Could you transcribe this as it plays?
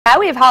Hi,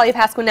 we have Holly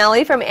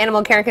Pasquinelli from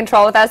Animal Care and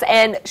Control with us,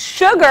 and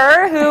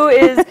Sugar, who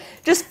is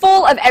just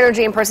full of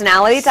energy and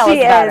personality. Tell us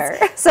about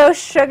her. So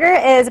Sugar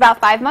is about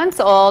 5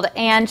 months old,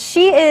 and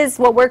she is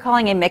what we're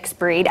calling a mixed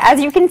breed. As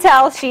you can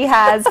tell, she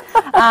has,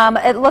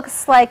 it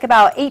looks like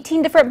about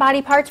 18 different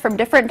body parts from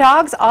different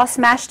dogs, all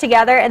smashed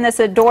together in this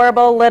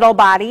adorable little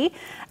body.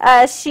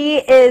 She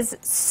is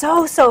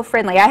so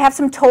friendly. I have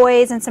some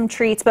toys and some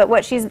treats, but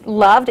what she's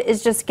loved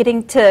is just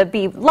getting to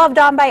be loved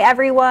on by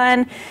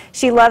everyone.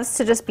 She loves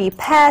to just be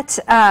pet.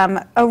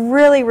 A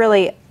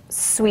really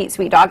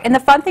sweet dog. And the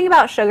fun thing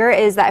about Sugar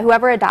is that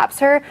whoever adopts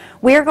her,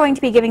 we're going to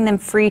be giving them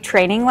free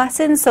training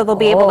lessons, so they'll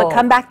be able to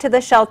come back to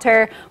the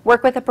shelter,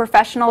 work with a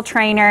professional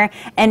trainer,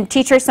 and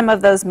teach her some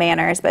of those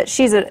manners. But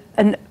she's a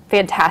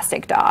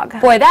fantastic dog.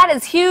 Boy, that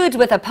is huge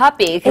with a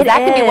puppy, because that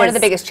can be one of the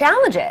biggest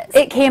challenges.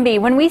 It can be.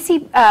 When we see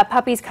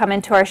puppies come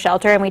into our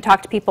shelter and we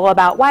talk to people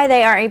about why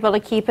they aren't able to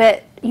keep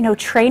it, you know,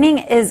 training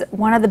is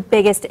one of the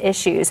biggest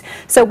issues.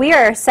 So we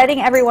are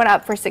setting everyone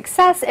up for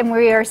success, and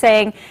we are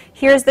saying,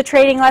 here's the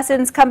training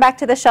lessons, come back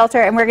to the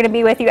shelter, and we're going to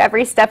be with you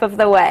every step of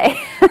the way.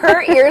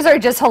 Her ears are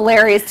just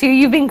hilarious, too.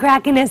 You've been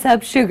cracking us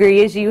up, Sugar,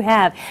 as you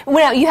have.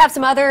 Well, you have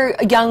some other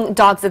young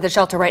dogs at the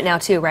shelter right now,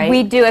 too, right?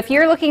 We do. If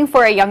you're looking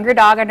for a younger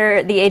dog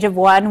under the age of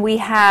 1, we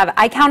have,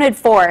 I counted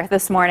 4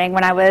 this morning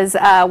when I was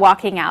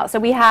walking out. So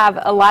we have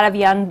a lot of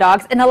young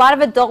dogs and a lot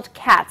of adult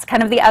cats,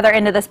 kind of the other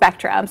end of the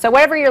spectrum. So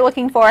whatever you're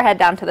looking for, head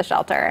down to the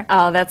shelter.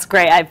 Oh, that's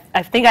great.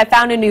 I think I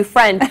found a new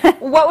friend.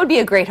 What would be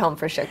a great home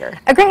for Sugar?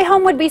 A great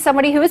home would be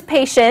somebody who is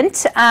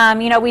patient.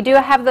 You know, we do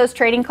have those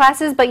training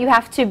classes, but you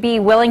have to be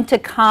willing to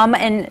come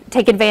and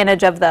take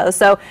advantage of those.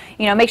 So,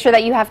 you know, make sure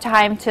that you have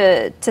time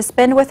to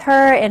spend with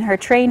her in her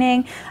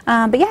training.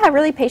 But yeah, a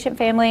really patient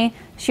family.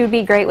 She would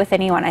be great with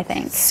anyone, I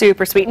think.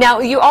 Super sweet. Now,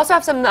 you also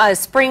have some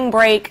spring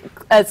break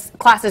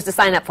classes to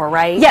sign up for,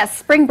 right? Yes,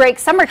 spring break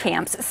summer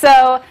camps.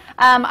 So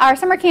our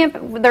summer camp,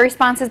 the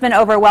response has been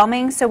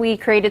overwhelming, so we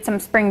created some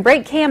spring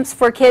break camps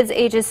for kids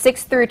ages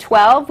 6 through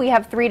 12. We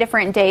have 3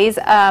 different days.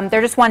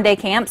 They're just one-day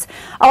camps.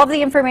 All of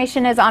the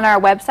information is on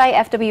our website,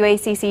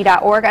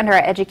 fwacc.org, under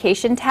our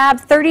education tab.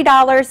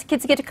 $30.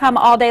 Kids get to come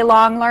all day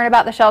long, learn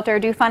about the shelter,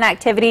 do fun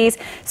activities,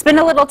 spend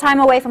a little time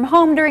away from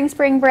home during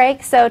spring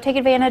break, so take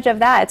advantage of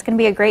that. It's going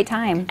to be a great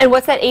time. And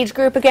what's that age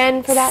group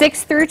again for that?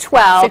 6 through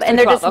 12, 6 and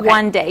through they're 12, just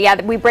one day.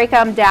 Yeah, we break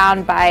them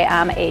down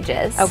by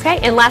ages. Okay,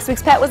 and last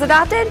week's pet was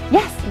adopted?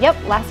 Yes, yep.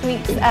 Last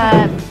week's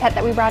pet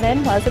that we brought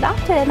in was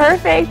adopted.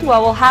 Perfect.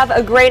 Well, we'll have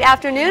a great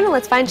afternoon, and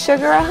let's find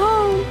Sugar a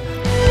home.